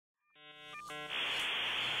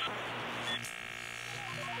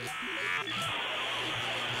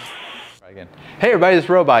Again. Hey everybody, it's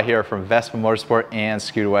Robot here from Vespa Motorsport and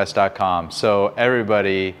ScooterWest.com. So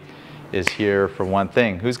everybody is here for one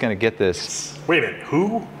thing. Who's going to get this? Wait a minute,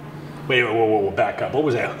 who? Wait, whoa, back up. What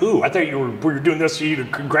was that? Who? I thought we were doing this so you to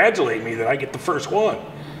congratulate me that I get the first one.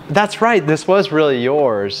 That's right. This was really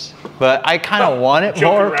yours, but I kind of want it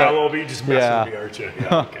more. Joking around a little bit, you just messing with me, aren't you?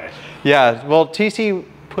 Yeah, okay. Yeah, well, TC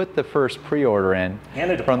put the first pre-order in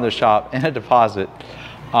from the shop and a deposit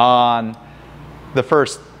on the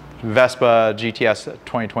first Vespa GTS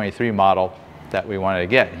 2023 model that we wanted to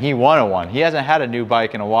get. He wanted one. He hasn't had a new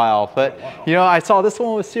bike in a while, but you know, I saw this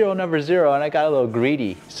one with serial number 0 and I got a little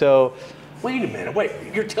greedy. So wait a minute,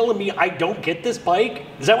 wait, you're telling me I don't get this bike?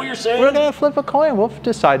 Is that what you're saying? We're gonna flip a coin. We'll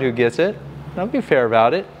decide who gets it. Don't be fair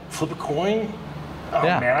about it. Flip a coin? Oh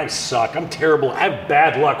yeah. Man, I suck. I'm terrible. I have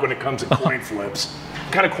bad luck when it comes to coin flips.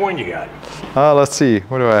 What kind of coin you got? Let's see.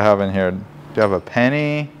 What do I have in here? Do you have a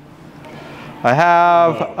penny? I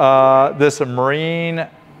have this Marine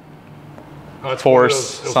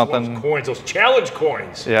Force something. Those coins, those challenge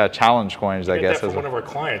coins. Yeah, challenge coins, I guess. You did that for one of our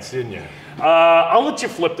clients, didn't you? I'll let you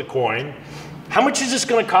flip the coin. How much is this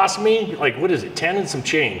going to cost me? Like, what is it? 10 and some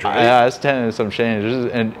change, right? Yeah, it's 10 and some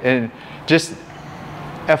change. And just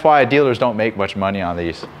FYI, dealers don't make much money on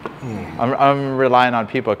these. I'm relying on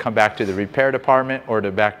people to come back to the repair department or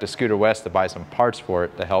back to Scooter West to buy some parts for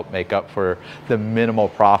it to help make up for the minimal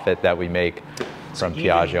profit that we make from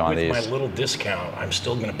Piaggio on these. With my little discount, I'm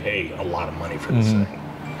still going to pay a lot of money for this thing.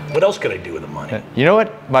 What else could I do with the money? You know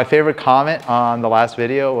what? My favorite comment on the last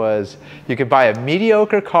video was you could buy a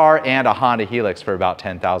mediocre car and a Honda Helix for about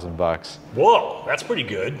 10,000 bucks. Whoa, that's pretty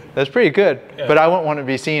good. That's pretty good, but I wouldn't want to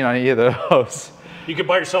be seen on either of those. You could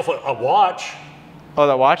buy yourself a watch. Oh,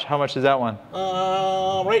 that watch? How much is that one?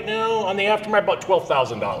 Right now on the aftermarket, about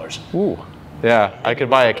 $12,000. Ooh, yeah. I could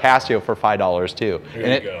buy a Casio for $5 too.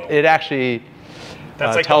 There you go. It actually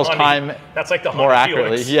tells time more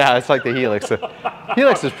accurately. Helix. Yeah, it's like the Helix. The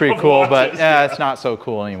Helix is pretty cool, but it's not so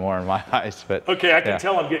cool anymore in my eyes. But okay, I can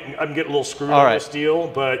tell I'm getting a little screwed on this deal.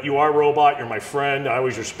 But you are Robot. You're my friend. I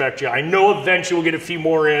always respect you. I know eventually we'll get a few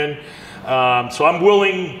more in, so I'm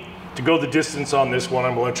willing to go the distance on this one.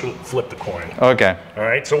 I'm going to let you flip the coin. Okay. All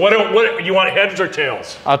right. So what you want, heads or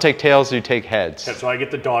tails? I'll take tails. You take heads. Yeah, so I get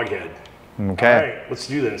the dog head. Okay. All right. Let's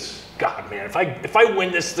do this. God, man, if I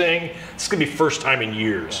win this thing, it's gonna be first time in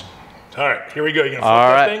years. All right. Here we go. You gonna flip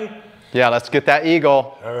that thing? Yeah. Let's get that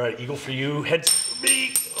eagle. All right. Eagle for you. Heads for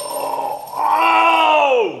me.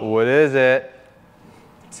 Oh! What is it?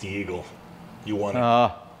 It's the eagle. You won it.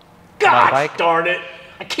 God darn it.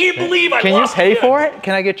 I can't believe I lost. Can you pay for it?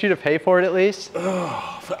 Can I get you to pay for it at least?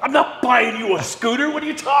 I'm not buying you a scooter. What are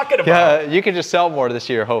you talking about? Yeah, you can just sell more this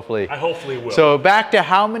year, hopefully. I hopefully will. So back to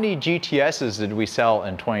how many GTSs did we sell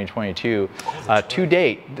in 2022 to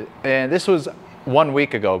date? And this was 1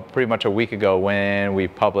 week ago, pretty much a week ago when we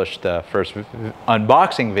published the first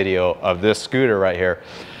unboxing video of this scooter right here.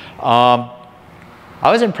 I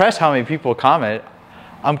was impressed how many people commented.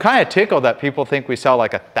 I'm kind of tickled that people think we sell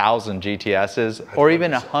like 1,000 GTSs or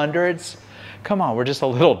even hundreds. Come on, we're just a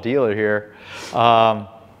little dealer here.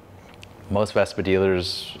 Most Vespa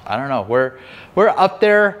dealers, I don't know, we're up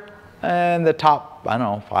there in the top, I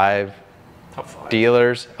don't know, five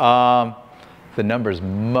dealers. The number's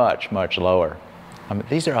much, much lower. I mean,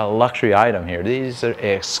 these are a luxury item here. These are an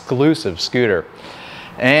exclusive scooter.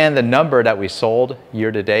 And the number that we sold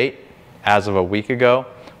year to date, as of a week ago,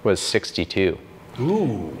 was 62.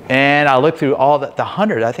 Ooh. And I looked through all the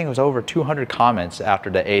 100, I think it was over 200 comments after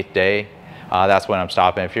the 8th day. That's when I'm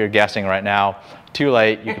stopping. If you're guessing right now, too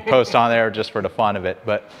late. You can post on there just for the fun of it.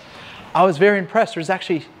 But I was very impressed. There's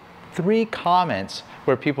actually 3 comments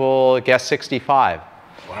where people guessed 65.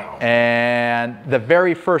 Wow. And the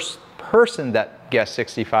very first person that guessed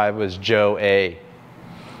 65 was Joe A.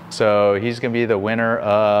 So he's going to be the winner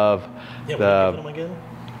of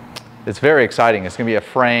It's very exciting. It's going to be a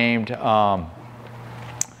framed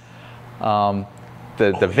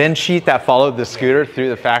the VIN sheet that followed the scooter through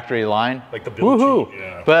the factory line. Like the build sheet,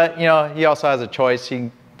 yeah. But you know, he also has a choice. He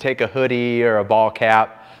can take a hoodie or a ball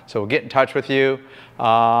cap. So we'll get in touch with you.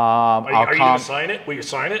 Are you going to sign it? Will you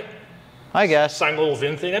sign it? I guess. Sign the little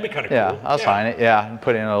VIN thing? That'd be kind of cool. Yeah, I'll sign it. Yeah, and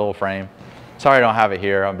put it in a little frame. Sorry I don't have it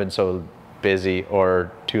here. I've been so busy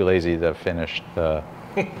or too lazy to finish the...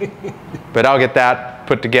 But I'll get that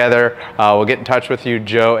put together. We'll get in touch with you,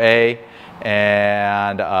 Joe A.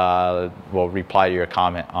 And we'll reply to your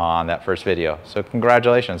comment on that first video. So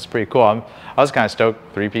congratulations, it's pretty cool. I was kind of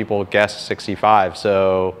stoked. 3 people guessed 65,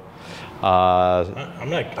 so I'm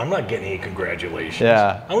not getting any congratulations.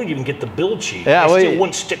 Yeah. I won't even get the build sheet. Yeah, I steal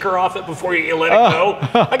one sticker off it before you let it go.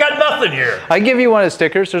 I got nothing here. I give you one of the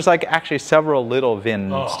stickers. There's like actually several little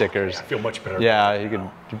VIN stickers. I feel much better. Yeah, you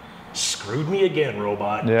can. Screwed me again,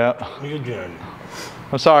 robot. Yeah. Screwed me again.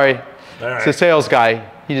 I'm sorry. All right. It's a sales guy.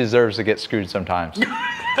 He deserves to get screwed sometimes.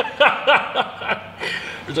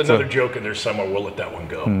 There's another joke in there somewhere. We'll let that one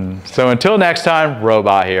go. So until next time,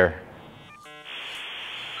 robot here.